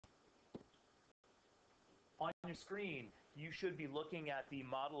On your screen, you should be looking at the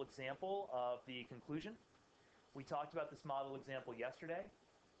model example of the conclusion. We talked about this model example yesterday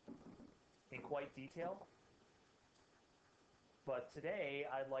in quite detail. But today,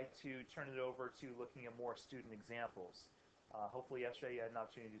 I'd like to turn it over to looking at more student examples. Hopefully yesterday you had an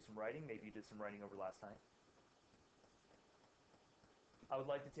opportunity to do some writing. Maybe you did some writing over last night. I would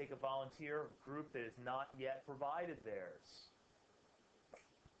like to take a volunteer group that has not yet provided theirs.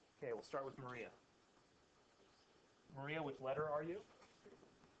 Okay, we'll start with Maria. Maria, which letter are you?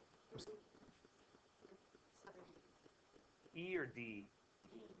 E or D?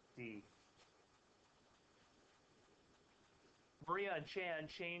 D. Maria and Chan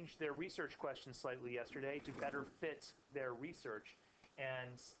changed their research questions slightly yesterday to better fit their research,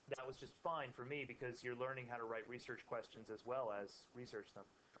 and that was just fine for me because you're learning how to write research questions as well as research them.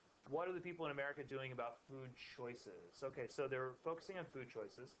 What are the people in America doing about food choices? Okay, so they're focusing on food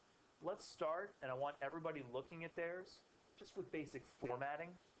choices. Let's start, and I want everybody looking at theirs just with basic formatting.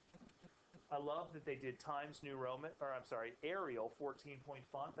 I love that they did Times New Roman, or I'm sorry, Arial 14-point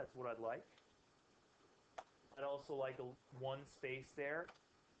font. That's what I'd like. I'd also like one space there,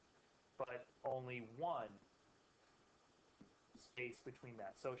 but only one space between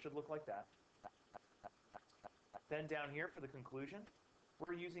that. So it should look like that. Then down here for the conclusion,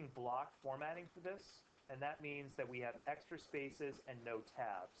 we're using block formatting for this, and that means that we have extra spaces and no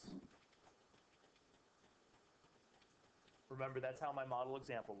tabs. Remember, that's how my model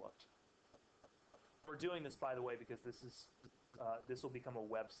example looked. We're doing this, by the way, because this will become a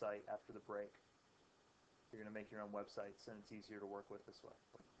website after the break. You're going to make your own websites, and it's easier to work with this way.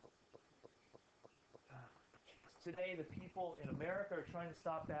 Today, the people in America are trying to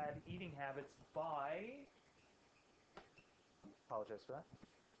stop bad eating habits by... Apologize for that.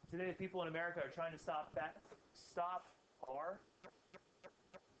 Today, the people in America are trying to stop R.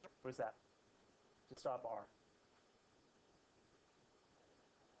 What is that? To stop R.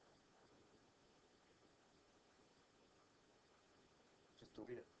 Just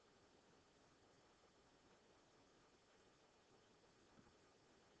delete it.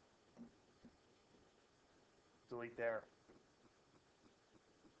 Delete there.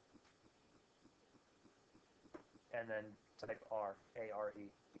 And then type R,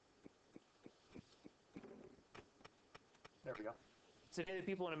 A-R-E. There we go. Today, the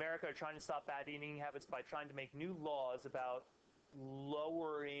people in America are trying to stop bad eating habits by trying to make new laws about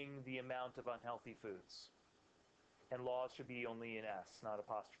lowering the amount of unhealthy foods. And laws should be only in S, not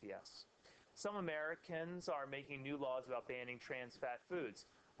apostrophe S. Some Americans are making new laws about banning trans fat foods,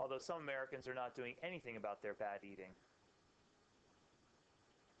 although some Americans are not doing anything about their bad eating.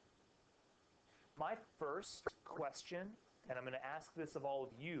 My first question, and I'm going to ask this of all of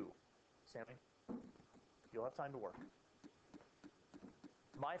you, Sammy, you'll have time to work.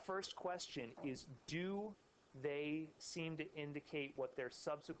 My first question is, do they seem to indicate what their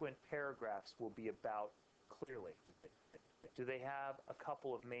subsequent paragraphs will be about clearly? Do they have a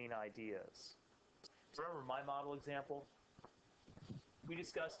couple of main ideas? Remember my model example? We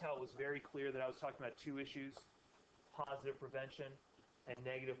discussed how it was very clear that I was talking about two issues, positive prevention and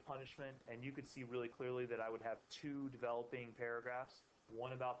negative punishment, and you could see really clearly that I would have two developing paragraphs,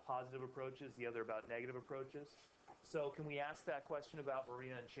 one about positive approaches, the other about negative approaches. So can we ask that question about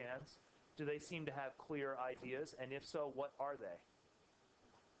Maria and Chan's? Do they seem to have clear ideas, and if so, what are they?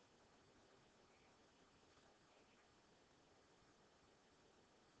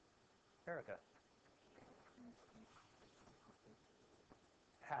 Erica.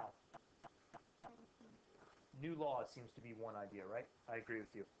 How? New laws seems to be one idea, right? I agree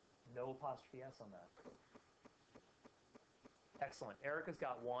with you. No apostrophe S on that. Excellent. Erica's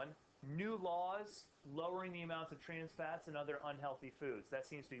got one. New laws lowering the amounts of trans fats and other unhealthy foods. That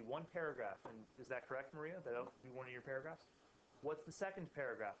seems to be one paragraph. And is that correct, Maria? That'll be one of your paragraphs? What's the second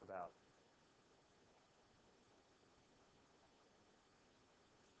paragraph about?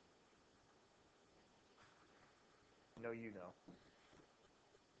 I know you know.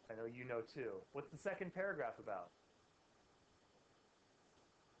 I know you know too. What's the second paragraph about?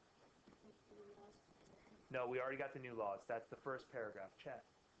 No, we already got the new laws. That's the first paragraph. Check.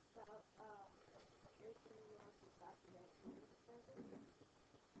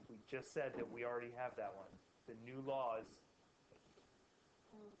 We just said that we already have that one. The new laws.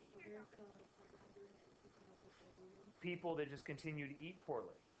 People that just continue to eat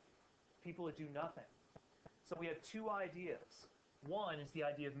poorly. People that do nothing. So we have two ideas. One is the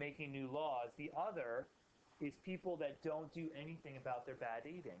idea of making new laws. The other is people that don't do anything about their bad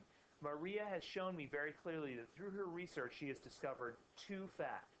eating. Maria has shown me very clearly that through her research, she has discovered two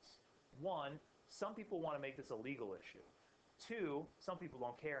facts. One, some people want to make this a legal issue. Two, some people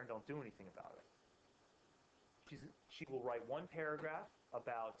don't care and don't do anything about it. She will write one paragraph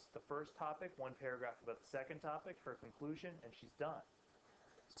about the first topic, one paragraph about the second topic, her conclusion, and she's done.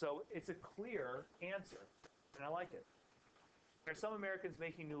 So it's a clear answer, and I like it. There are some Americans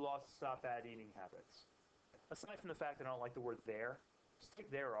making new laws to stop bad eating habits. Aside from the fact that I don't like the word there, just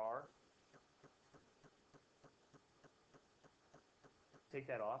take there are, take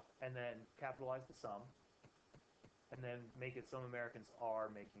that off, and then capitalize the some, and then make it some Americans are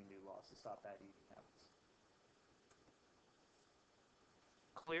making new laws to stop bad eating habits.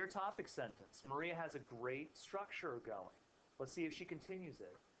 Clear topic sentence. Maria has a great structure going. Let's see if she continues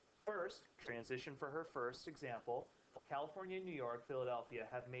it. First, transition for her first example. California, New York, Philadelphia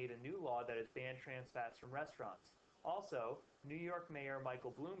have made a new law that has banned trans fats from restaurants. Also, New York Mayor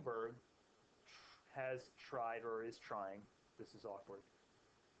Michael Bloomberg has tried or is trying, this is awkward,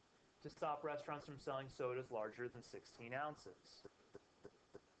 to stop restaurants from selling sodas larger than 16 ounces.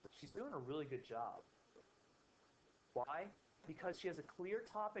 She's doing a really good job. Why? Because she has a clear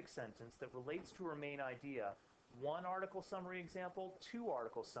topic sentence that relates to her main idea. One article summary example, two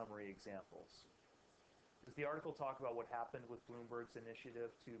article summary examples. Does the article talk about what happened with Bloomberg's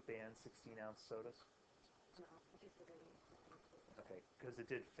initiative to ban 16-ounce sodas? No. Okay, because it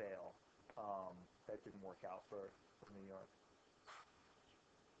did fail. That didn't work out for New York.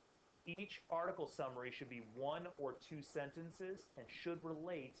 Each article summary should be one or two sentences and should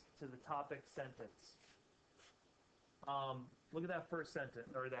relate to the topic sentence. Look at that first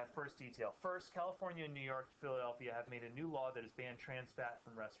sentence, or that first detail. First, California, New York, Philadelphia have made a new law that has banned trans fat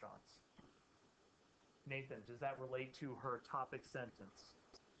from restaurants. Nathan, does that relate to her topic sentence?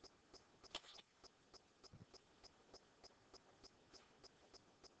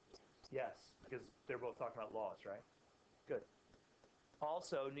 Yes, because they're both talking about laws, right? Good.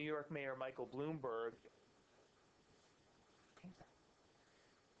 Also, New York Mayor Michael Bloomberg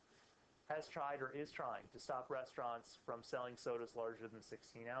has tried or is trying to stop restaurants from selling sodas larger than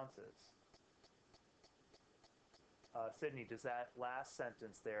 16 ounces. Sydney, does that last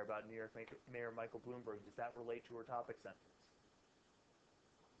sentence there about New York Mayor Michael Bloomberg, does that relate to her topic sentence?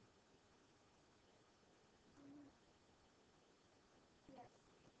 Yes.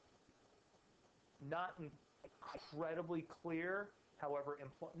 Not incredibly clear, however,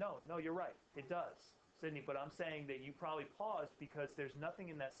 no, you're right, it does. Sydney, but I'm saying that you probably paused because there's nothing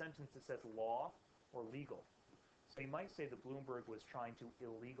in that sentence that says law or legal. So you might say that Bloomberg was trying to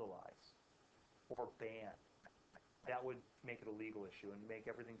illegalize or ban. That would make it a legal issue and make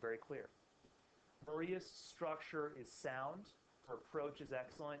everything very clear. Maria's structure is sound. Her approach is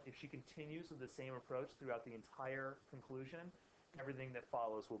excellent. If she continues with the same approach throughout the entire conclusion, everything that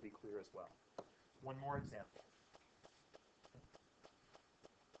follows will be clear as well. One more example.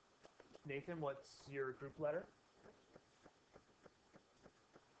 Nathan, what's your group letter?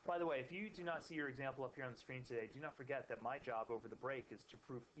 By the way, if you do not see your example up here on the screen today, do not forget that my job over the break is to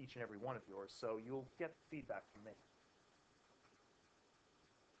proof each and every one of yours, so you'll get feedback from me.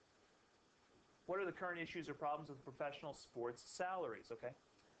 What are the current issues or problems with professional sports salaries? Okay.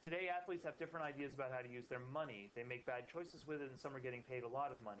 Today, athletes have different ideas about how to use their money. They make bad choices with it, and some are getting paid a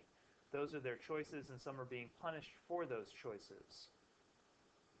lot of money. Those are their choices, and some are being punished for those choices.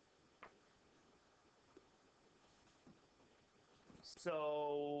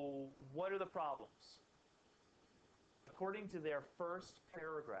 So, what are the problems? According to their first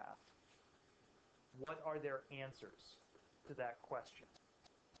paragraph, what are their answers to that question?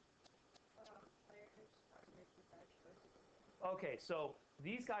 Okay, so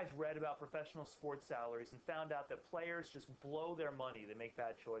these guys read about professional sports salaries and found out that players just blow their money. They make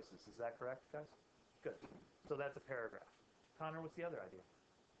bad choices. Is that correct, guys? Good. So that's a paragraph. Connor, what's the other idea?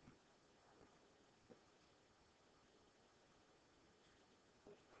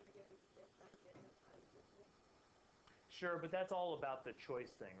 Sure, but that's all about the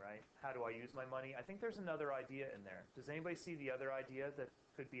choice thing, right? How do I use my money? I think there's another idea in there. Does anybody see the other idea that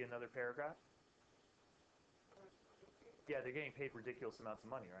could be another paragraph? Yeah, they're getting paid ridiculous amounts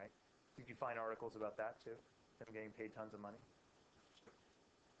of money, right? Did you find articles about that too? Them getting paid tons of money?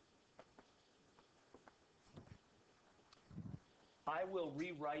 I will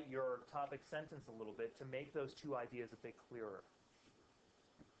rewrite your topic sentence a little bit to make those two ideas a bit clearer.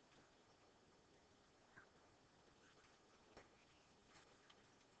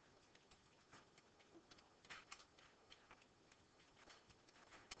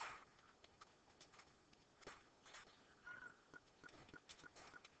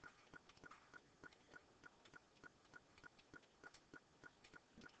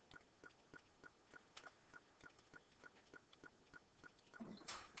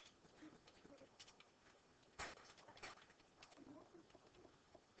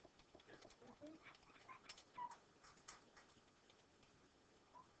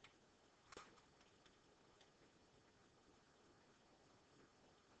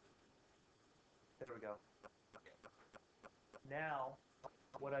 we go. Now,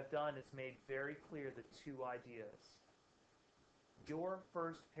 what I've done is made very clear the two ideas. Your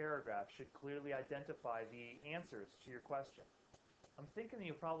first paragraph should clearly identify the answers to your question. I'm thinking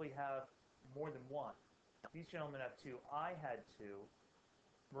you probably have more than one. These gentlemen have two. I had two.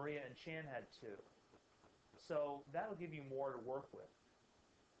 Maria and Chan had two. So that'll give you more to work with.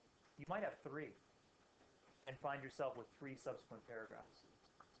 You might have three and find yourself with three subsequent paragraphs.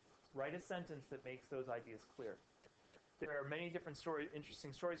 Write a sentence that makes those ideas clear. There are many different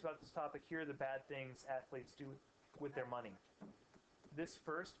interesting stories about this topic. Here are the bad things athletes do with their money. This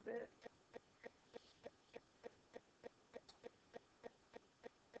first bit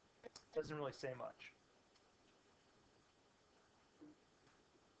doesn't really say much.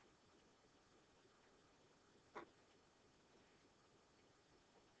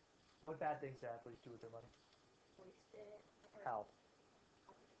 What bad things do athletes do with their money? Waste it. How?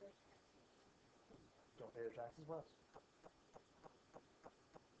 Don't Don't pay their taxes? What else?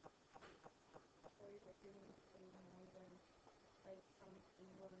 stories like doing more than like from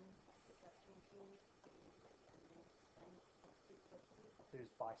England professional teams and they spend too quickly. They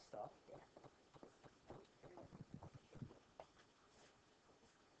just buy stuff. Yeah.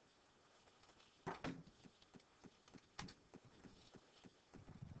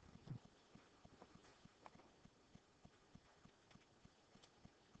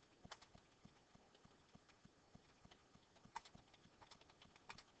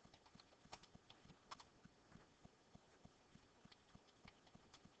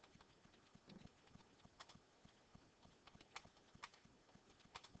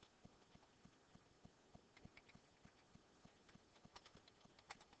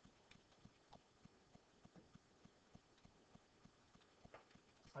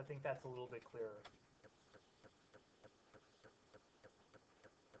 I think that's a little bit clearer.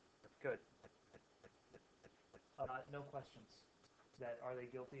 Good. No questions. Are they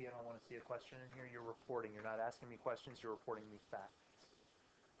guilty? I don't want to see a question in here. You're reporting. You're not asking me questions. You're reporting me facts.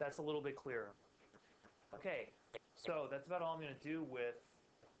 That's a little bit clearer. Okay, so that's about all I'm going to do with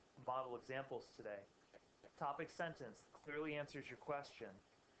model examples today. Topic sentence clearly answers your question.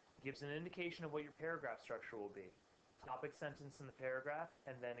 Gives an indication of what your paragraph structure will be. Topic sentence in the paragraph,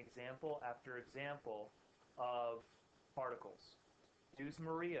 and then example after example of articles. Use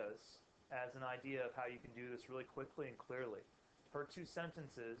Maria's as an idea of how you can do this really quickly and clearly. Her two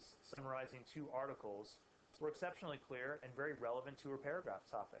sentences summarizing two articles were exceptionally clear and very relevant to her paragraph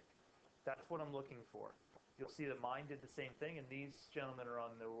topic. That's what I'm looking for. You'll see that mine did the same thing, and these gentlemen are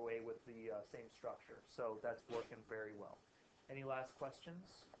on their way with the same structure. So that's working very well. Any last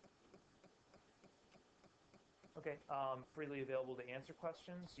questions? Okay, freely available to answer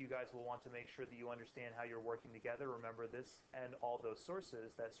questions. You guys will want to make sure that you understand how you're working together. Remember this and all those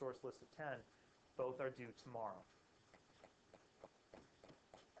sources, that source list of 10, both are due tomorrow.